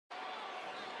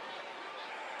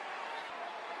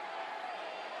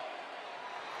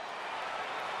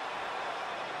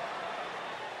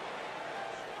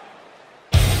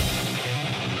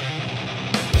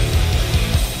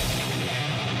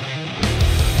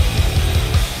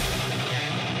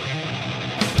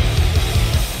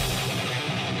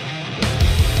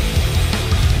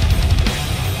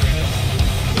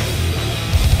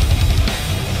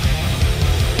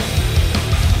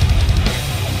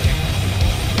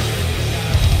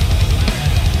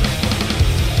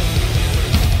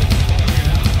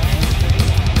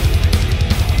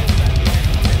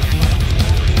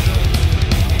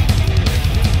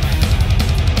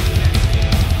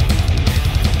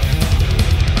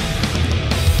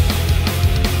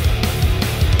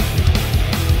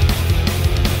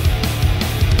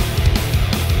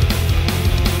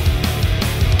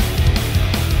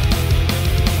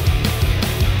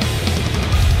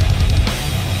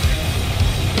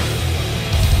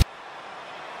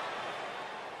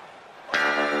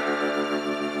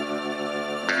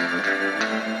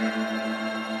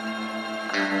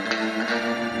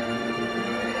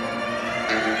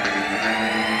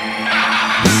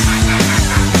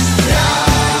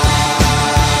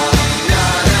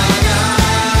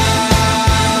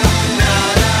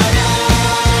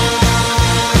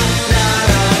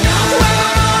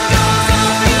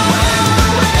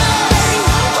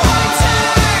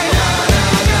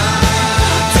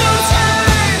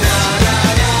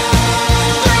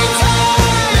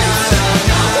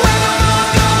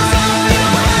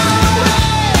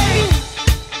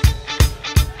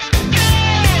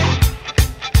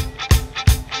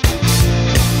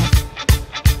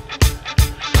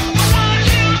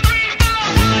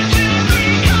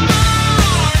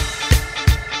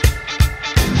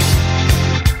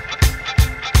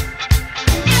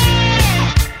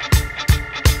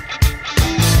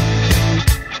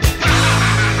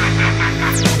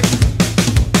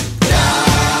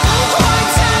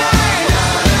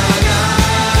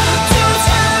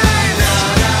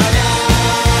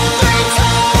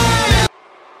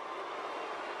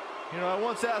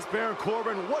Baron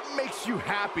Corbin, what makes you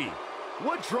happy?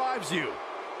 What drives you?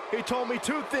 He told me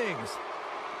two things: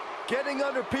 getting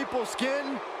under people's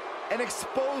skin and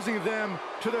exposing them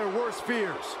to their worst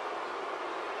fears.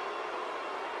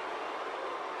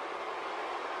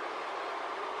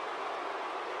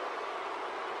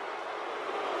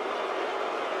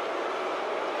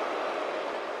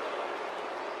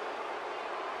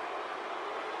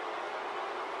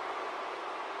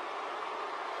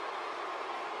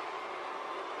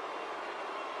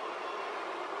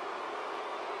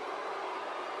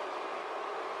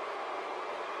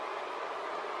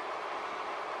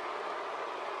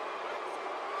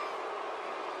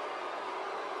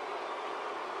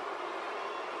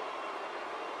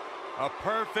 A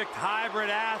perfect hybrid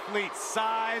athlete,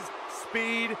 size,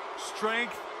 speed,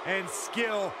 strength, and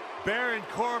skill. Baron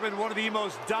Corbin, one of the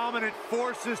most dominant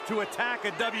forces to attack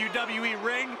a WWE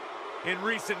ring in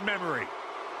recent memory.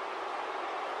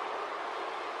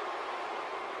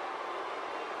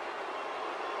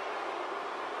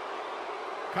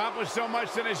 Accomplished so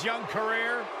much in his young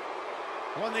career.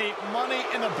 Won the Money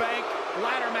in the Bank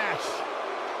ladder match.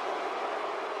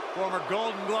 Former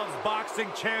Golden Gloves boxing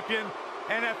champion,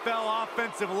 NFL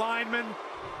offensive lineman.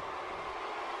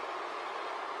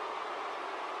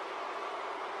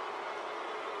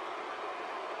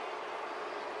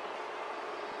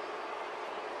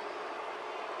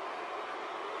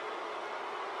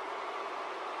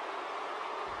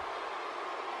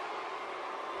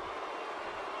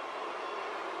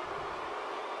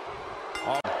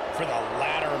 For the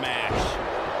ladder match.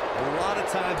 A lot of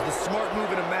times, the smart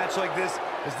move in a match like this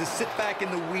is to sit back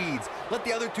in the weeds. Let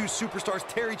the other two superstars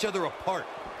tear each other apart.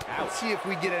 Let's see if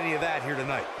we get any of that here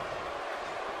tonight.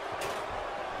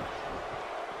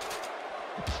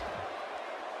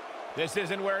 This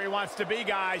isn't where he wants to be,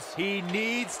 guys. He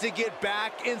needs to get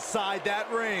back inside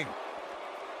that ring.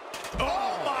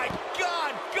 Oh, my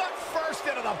God! Gut first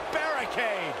into the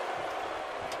barricade.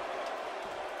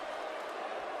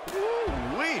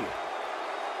 Woo-wee.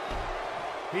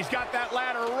 He's got that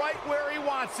ladder right where he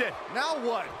wants it. Now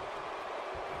what?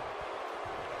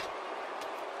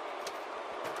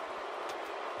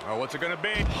 Oh, what's it gonna be?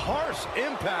 Harsh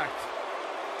impact.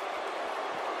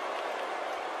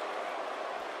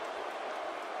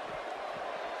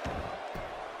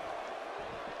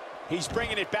 He's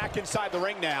bringing it back inside the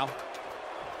ring now.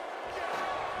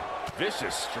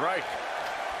 Vicious strike.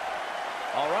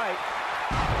 All right.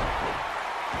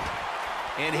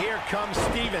 And here comes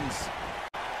Stevens.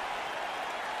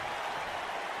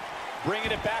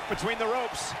 Bringing it back between the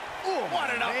ropes. Ooh, what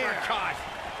an uppercut.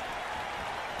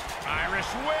 Irish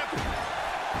whip.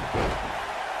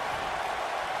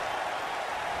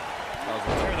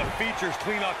 Tear the features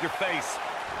clean off your face.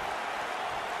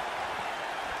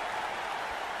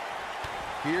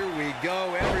 Here we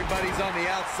go. Everybody's on the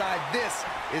outside. This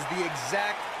is the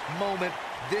exact moment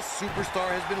this superstar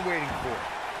has been waiting for.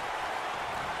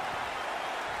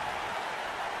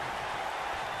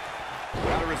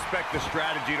 Gotta respect the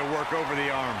strategy to work over the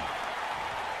arm.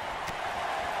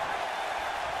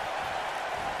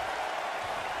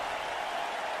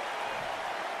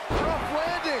 Rough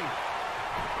landing.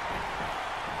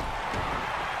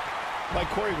 Like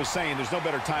Corey was saying, there's no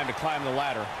better time to climb the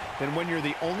ladder than when you're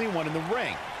the only one in the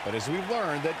ring. But as we've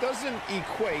learned, that doesn't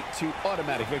equate to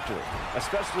automatic victory.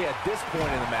 Especially at this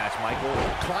point in the match, Michael.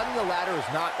 Climbing the ladder is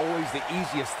not always the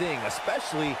easiest thing,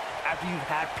 especially after you've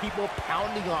had people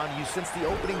pounding on you since the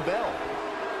opening bell.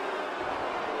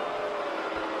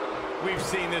 We've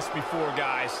seen this before,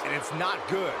 guys. And it's not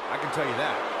good, I can tell you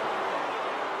that.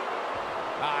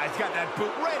 He's got that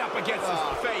boot right up against his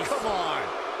face. Come on.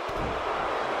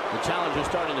 The challenger's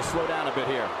starting to slow down a bit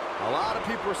here. A lot of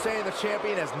people are saying the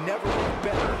champion has never looked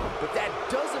better, but that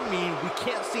doesn't mean we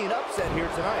can't see an upset here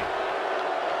tonight.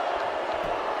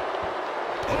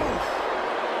 Oof.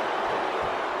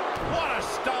 What a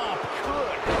stomp.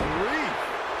 Good grief.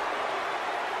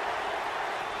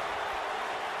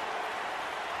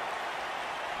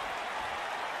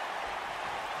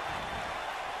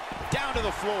 Down to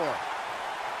the floor.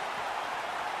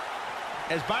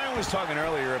 As Byron was talking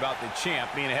earlier about the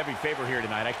champ being a heavy favorite here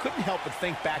tonight, I couldn't help but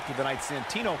think back to the night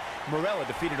Santino Marella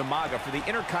defeated Umaga for the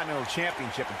Intercontinental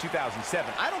Championship in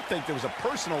 2007. I don't think there was a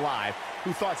person alive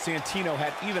who thought Santino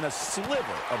had even a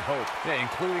sliver of hope. Yeah,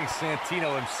 including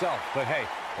Santino himself. But hey,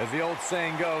 as the old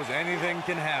saying goes, anything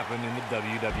can happen in the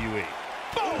WWE.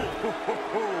 Boom!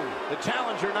 The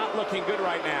challenger not looking good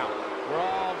right now. We're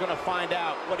all going to find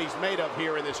out what he's made of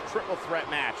here in this triple threat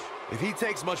match. If he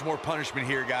takes much more punishment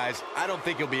here, guys, I don't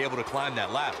think he'll be able to climb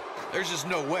that ladder. There's just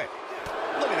no way.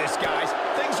 Look at this, guys.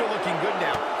 Things are looking good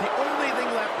now. The only thing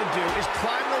left to do is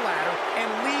climb the ladder and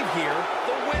leave here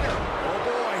the winner. Oh,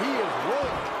 boy, he is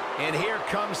rolling. And here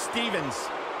comes Stevens.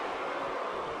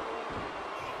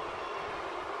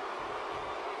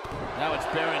 Now it's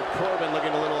Baron Corbin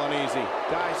looking a little uneasy.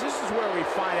 Guys, this is where we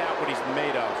find out what he's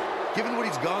made of. Given what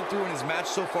he's gone through in his match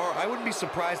so far, I wouldn't be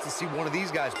surprised to see one of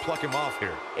these guys pluck him off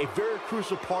here. A very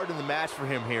crucial part in the match for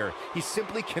him here. He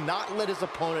simply cannot let his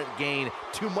opponent gain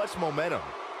too much momentum.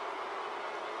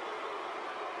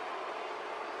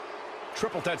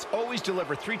 Triple threats always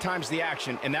deliver 3 times the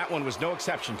action, and that one was no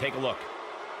exception. Take a look.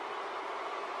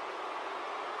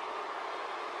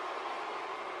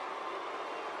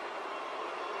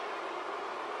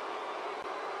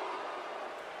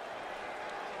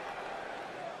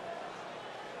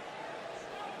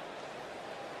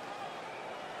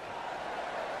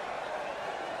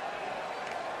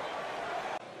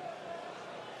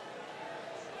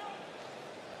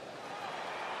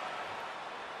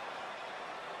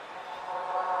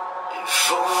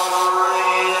 If only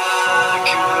I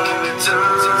could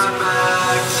turn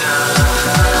back time.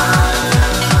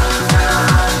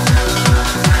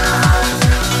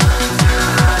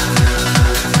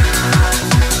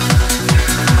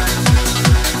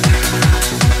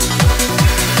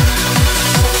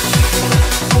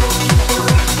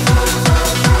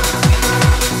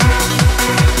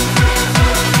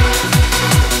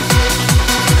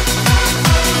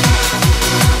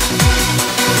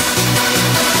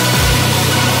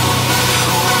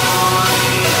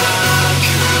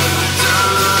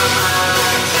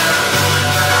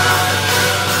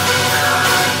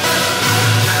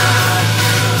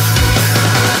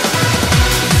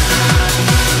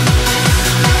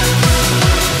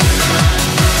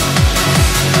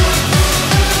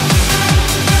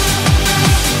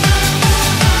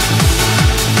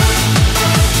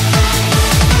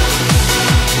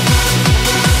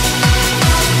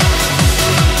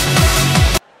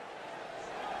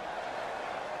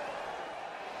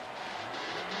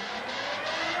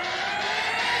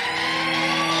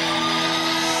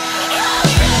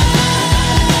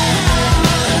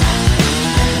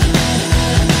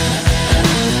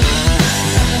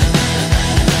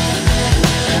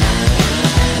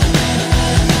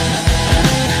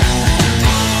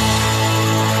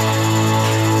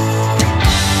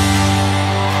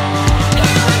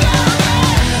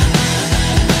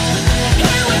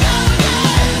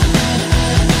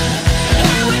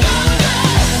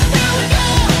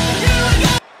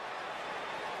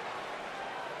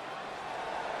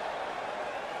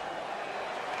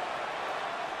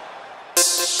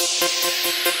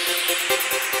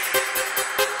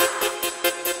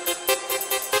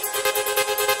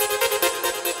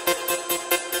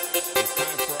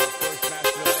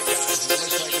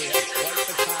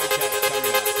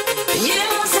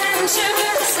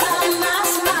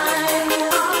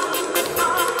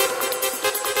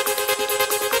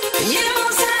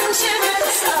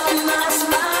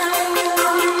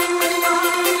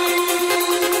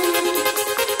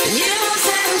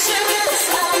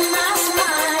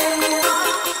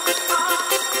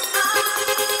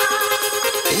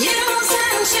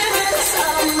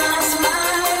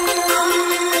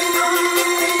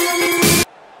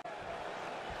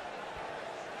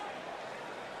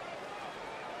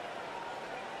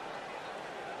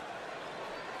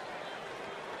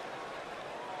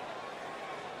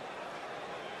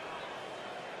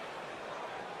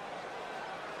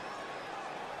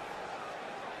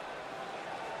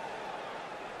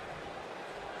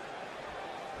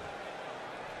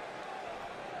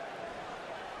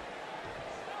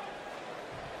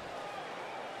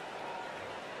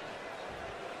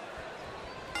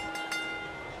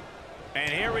 And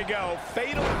here we go.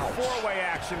 Fatal 4-way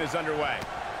action is underway.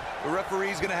 The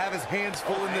referee's going to have his hands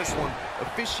full in this one.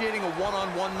 Officiating a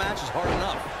one-on-one match is hard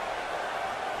enough.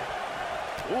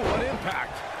 Ooh, what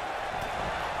impact.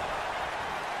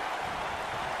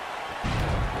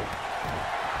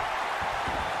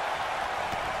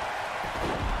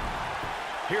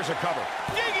 Here's a cover.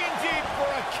 Digging deep for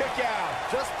a kick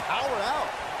out. Just power out.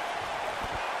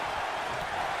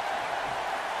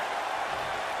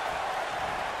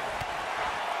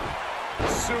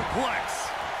 Suplex.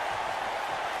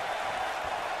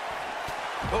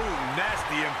 Oh,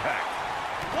 nasty impact.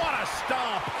 What a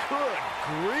stomp. Good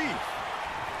grief.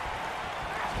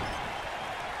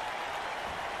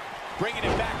 Bringing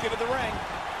it back into the ring.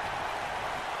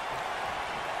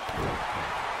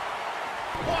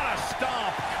 What a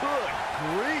stomp. Good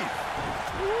grief.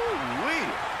 Woo-wee.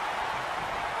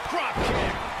 Drop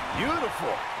kick.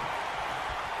 Beautiful.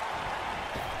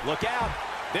 Look out.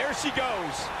 There she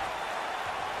goes.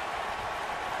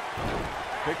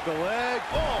 Pick the leg.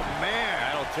 Oh, man.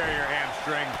 That'll tear your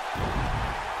hamstring.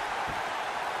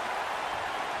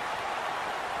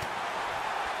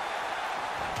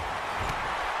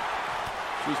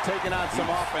 She's taking on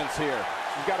some offense here.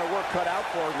 She's got her work cut out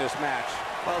for her in this match.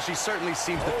 Well, she certainly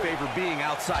seems to favor being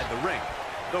outside the ring.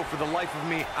 Though for the life of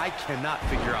me, I cannot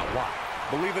figure out why.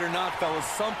 Believe it or not, fellas,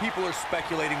 some people are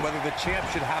speculating whether the champ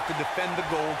should have to defend the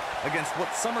gold against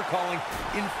what some are calling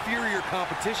inferior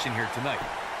competition here tonight.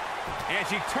 And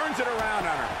she turns it around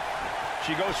on her.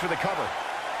 She goes for the cover.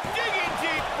 Digging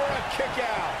deep for a kick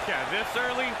out. Yeah, this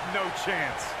early, no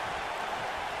chance.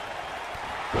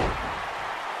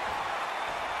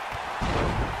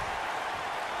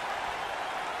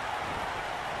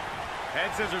 Head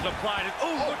scissors applied.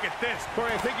 Oh, look at this.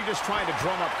 Corey, I think you're just trying to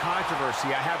drum up controversy.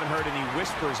 I haven't heard any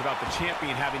whispers about the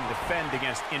champion having to defend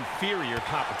against inferior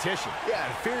competition. Yeah,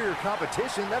 inferior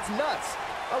competition, that's nuts.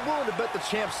 I'm willing to bet the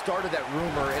champ started that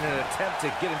rumor in an attempt to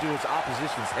get into his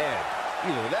opposition's head.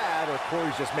 Either that or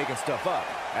Corey's just making stuff up,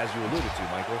 as you alluded to,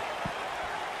 Michael.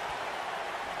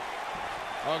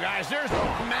 Oh, guys, there's a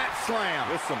mat slam.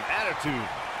 With some attitude.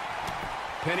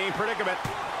 Pinning predicament.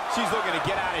 She's looking to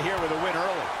get out of here with a win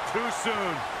early. Too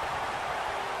soon.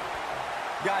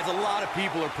 Guys, a lot of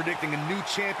people are predicting a new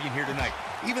champion here tonight.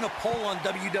 Even a poll on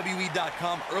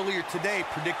WWE.com earlier today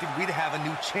predicted we'd have a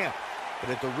new champ.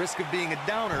 But at the risk of being a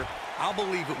downer, I'll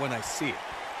believe it when I see it.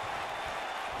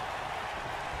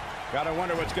 Gotta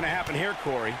wonder what's gonna happen here,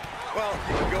 Corey. Well,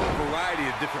 you can go a variety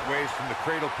of different ways from the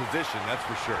cradle position, that's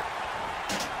for sure.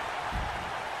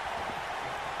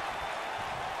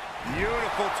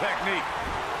 Beautiful technique.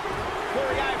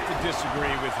 Corey, I have to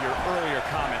disagree with your earlier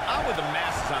comment. I'm with the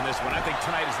masses on this one. I think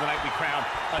tonight is the night we crown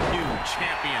a new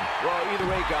champion. Well, either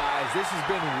way, guys, this has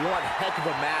been one heck of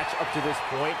a match up to this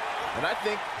point, and I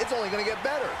think it's only going to get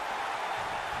better.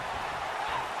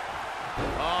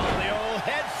 Oh, the old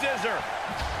head scissor.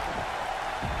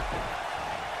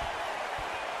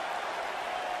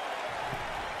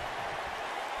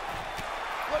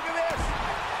 Look at this.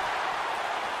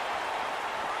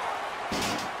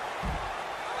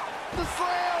 The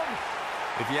slam!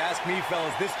 If you ask me,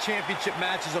 fellas, this championship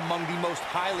match is among the most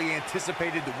highly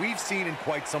anticipated that we've seen in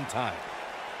quite some time.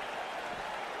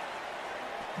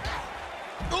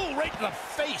 Ooh, right to the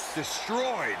face.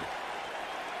 Destroyed.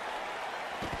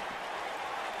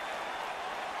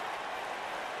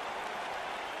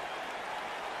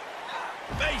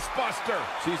 Face buster.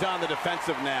 She's on the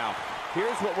defensive now.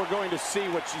 Here's what we're going to see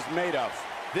what she's made of.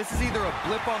 This is either a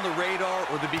blip on the radar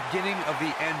or the beginning of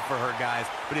the end for her, guys.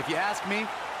 But if you ask me,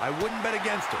 I wouldn't bet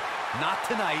against her. Not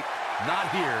tonight, not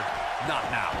here, not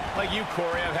now. Like you,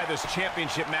 Corey, I've had this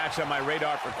championship match on my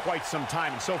radar for quite some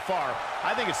time, and so far,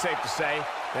 I think it's safe to say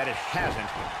that it hasn't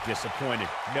disappointed.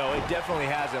 No, it definitely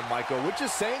hasn't, Michael, which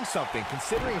is saying something,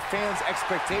 considering fans'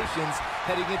 expectations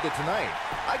heading into tonight.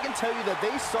 I can tell you that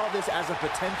they saw this as a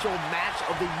potential match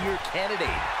of the year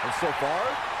candidate, and so far,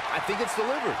 I think it's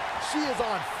delivered. She is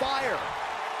on fire.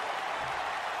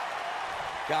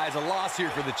 Guys, a loss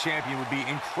here for the champion would be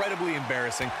incredibly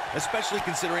embarrassing, especially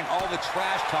considering all the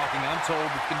trash talking I'm told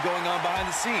that's been going on behind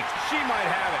the scenes. She might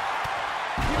have it.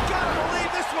 You've got to believe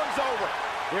this one's over.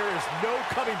 There is no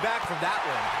coming back from that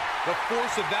one. The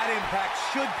force of that impact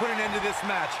should put an end to this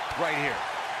match right here.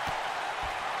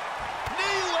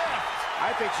 Knee lift.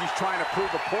 I think she's trying to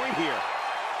prove a point here.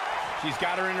 She's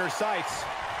got her in her sights.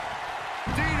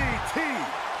 DDT.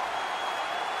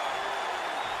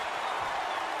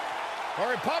 All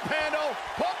right, pump handle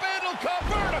come,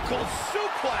 vertical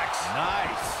suplex.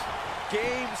 Nice.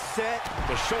 Game, set.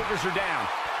 The shoulders are down.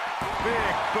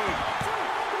 Big boot.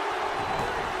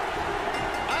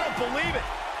 I don't believe it.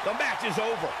 The match is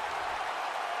over.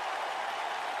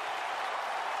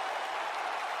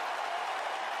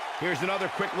 Here's another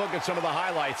quick look at some of the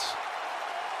highlights.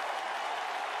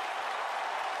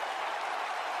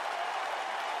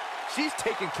 She's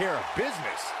taking care of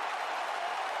business.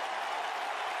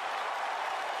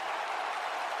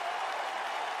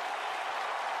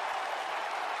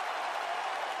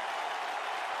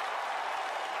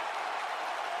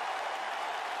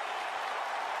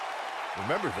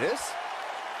 Remember this?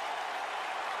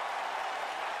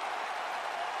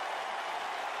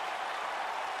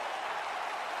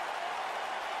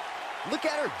 Look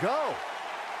at her go.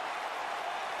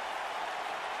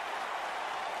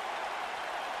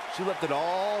 She left it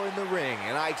all in the ring,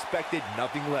 and I expected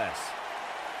nothing less.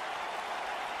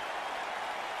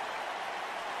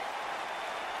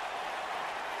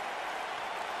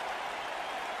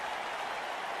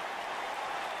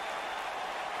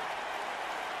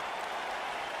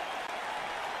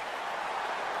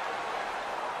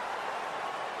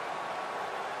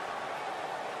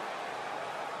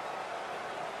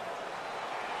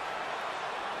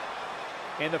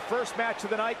 And the first match of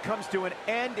the night comes to an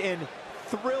end in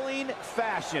thrilling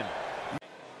fashion.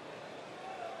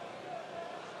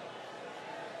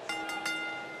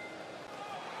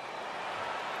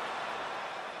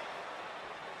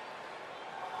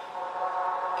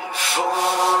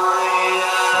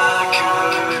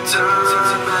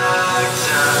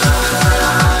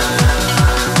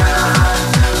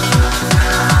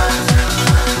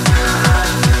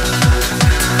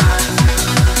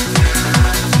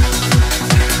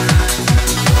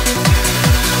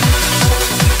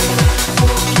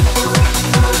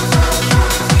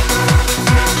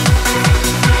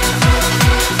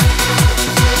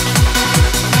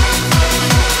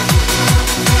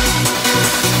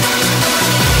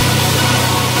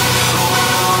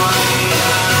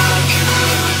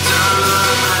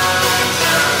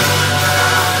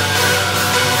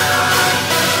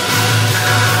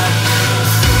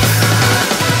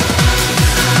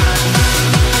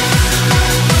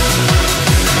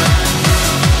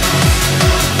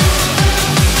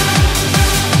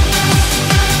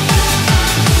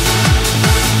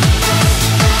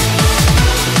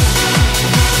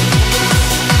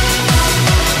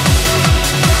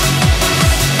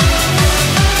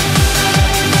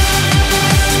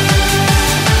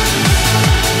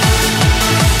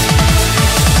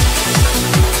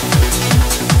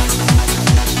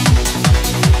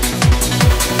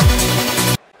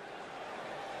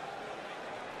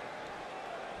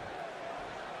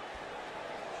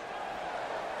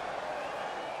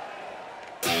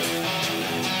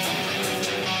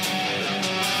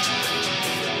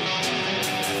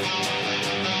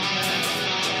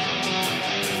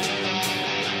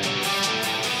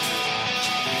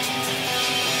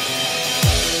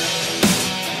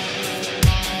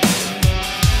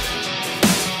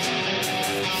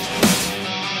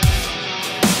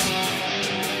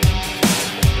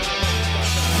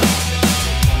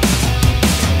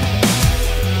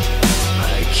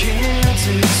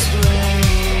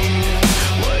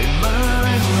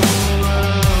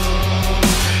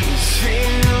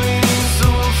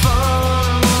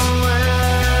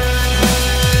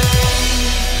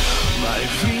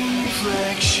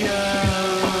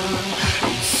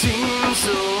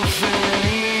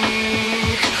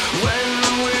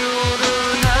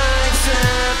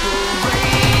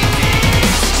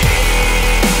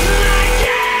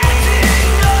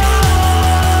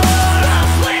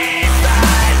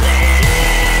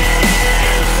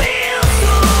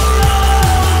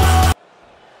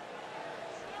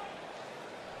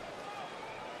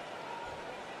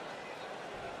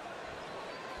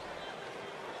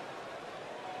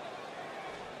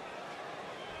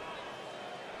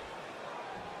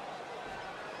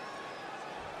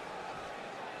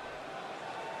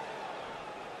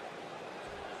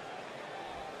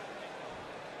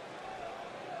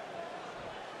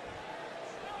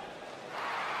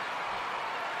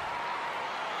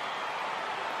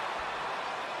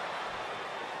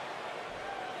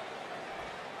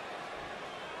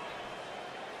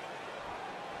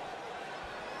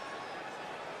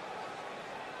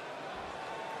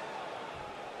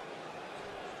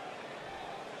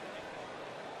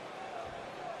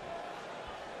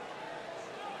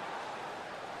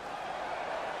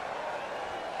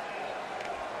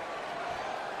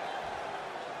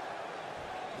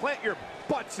 Plant your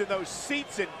butts in those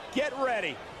seats and get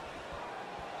ready.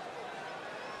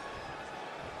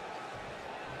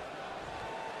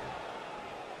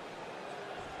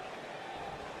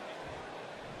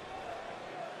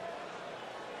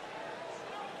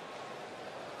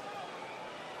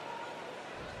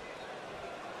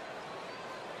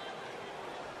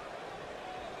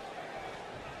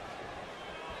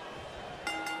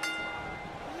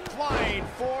 Flying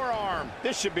forearm.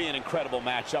 This should be an incredible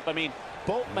matchup. I mean,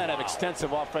 both men have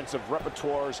extensive offensive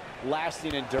repertoires,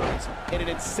 lasting endurance, and an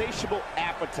insatiable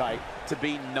appetite to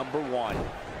be #1.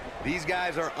 These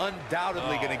guys are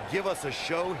undoubtedly going to give us a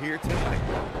show here tonight.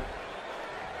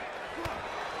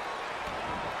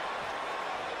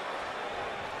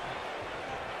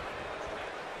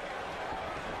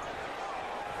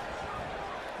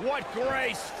 What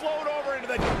grace! Float over into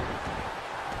the...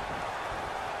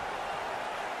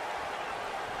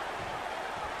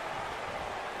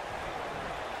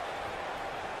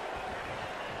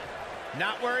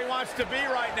 Not where he wants to be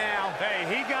right now. Hey,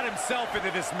 he got himself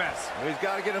into this mess. He's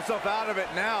got to get himself out of it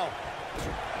now.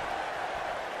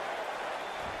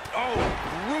 Oh,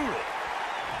 brutal.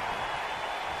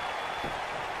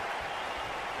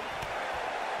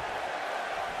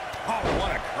 Oh,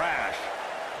 what a crash.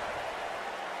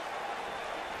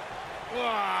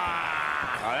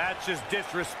 Oh, that's just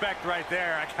disrespect right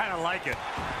there. I kind of like it.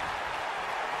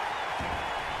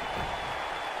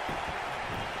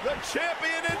 The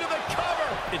champion into the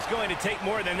cover. It's going to take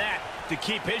more than that to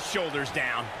keep his shoulders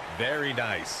down. Very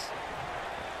nice.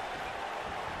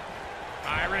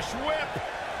 Irish whip.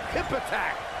 Hip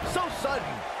attack. So sudden.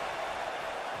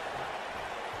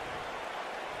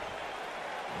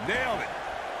 Nailed it.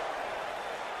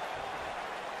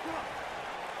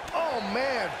 Oh,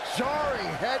 man.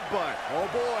 Jarring headbutt. Oh,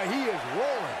 boy. He is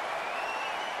rolling.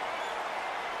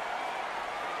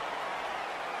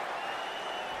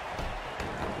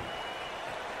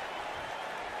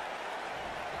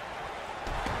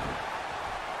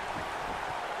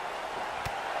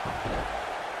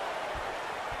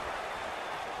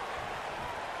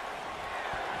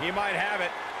 He might have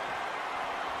it.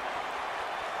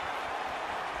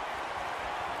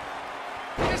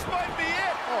 This might be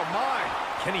it. Oh, my.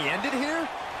 Can he end it here?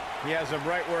 He has him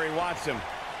right where he wants him.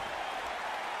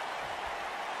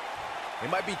 It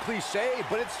might be cliche,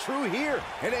 but it's true here.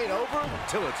 It ain't over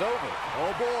till it's over.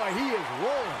 Oh, boy, he is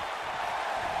rolling.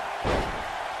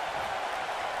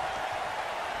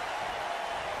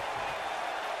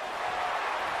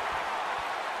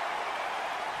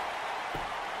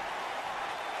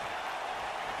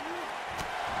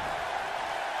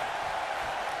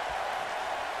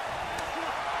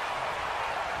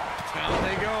 Down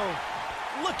they go.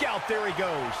 Look out, there he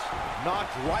goes.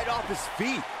 Knocked right off his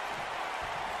feet.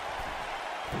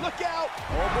 Look out.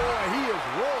 Oh, boy, he is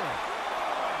rolling.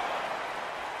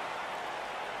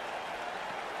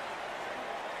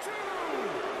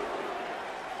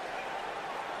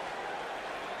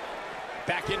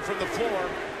 Back in from the floor.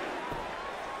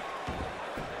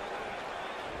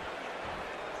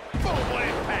 Boom, what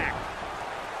impact.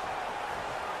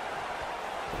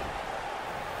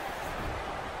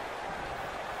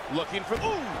 Looking for... Ooh!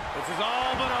 This is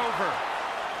all but over.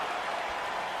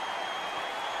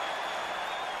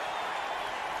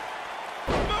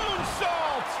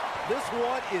 Moonsault! This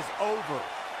one is over.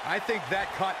 I think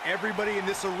that caught everybody in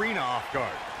this arena off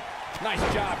guard. Nice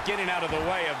job getting out of the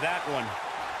way of that one.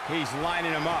 He's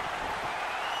lining him up.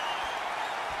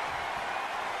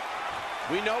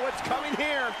 We know what's coming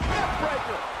here.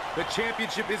 Neckbreaker. The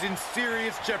championship is in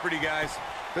serious jeopardy, guys.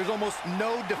 There's almost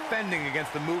no defending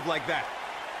against a move like that.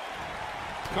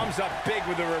 Comes up big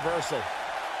with the reversal.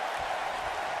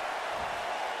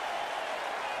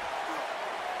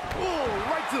 Ooh,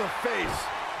 right to the face.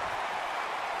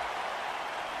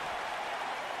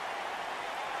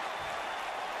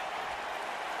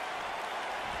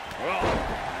 Oh,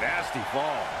 nasty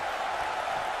fall.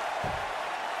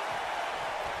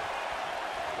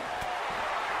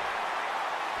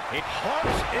 A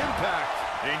harsh impact.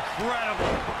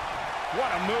 Incredible.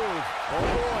 What a move. Oh,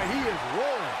 boy, he is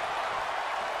rolling.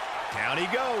 Down he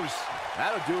goes.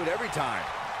 That'll do it every time.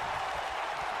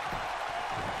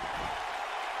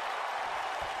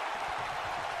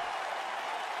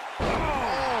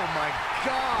 Oh, my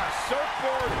gosh.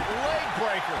 Surfboard leg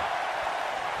breaker.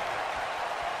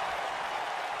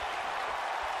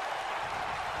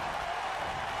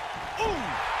 Ooh.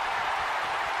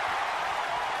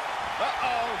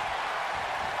 Uh-oh.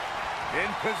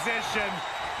 In position.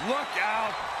 Look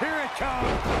out. Here it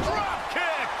comes. Drop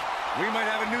kick. We might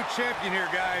have a new champion here,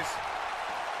 guys.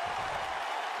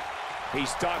 He's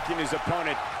stalking his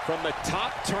opponent from the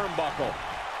top turnbuckle.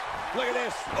 Look at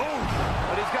this. Oh,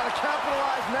 but he's got to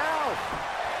capitalize now.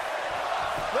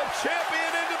 The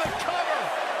champion into the cover.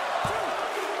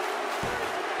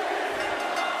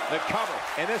 The cover,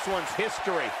 and this one's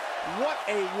history. What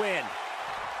a win.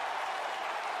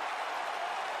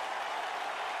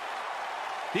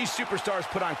 These superstars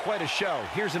put on quite a show.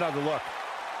 Here's another look.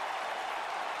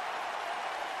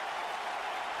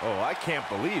 Oh, I can't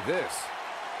believe this.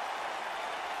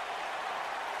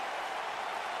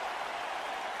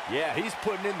 Yeah, he's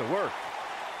putting in the work.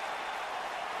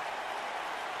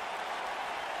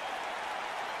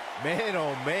 Man,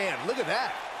 oh man, look at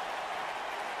that.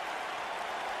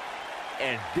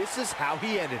 And this is how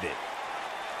he ended it.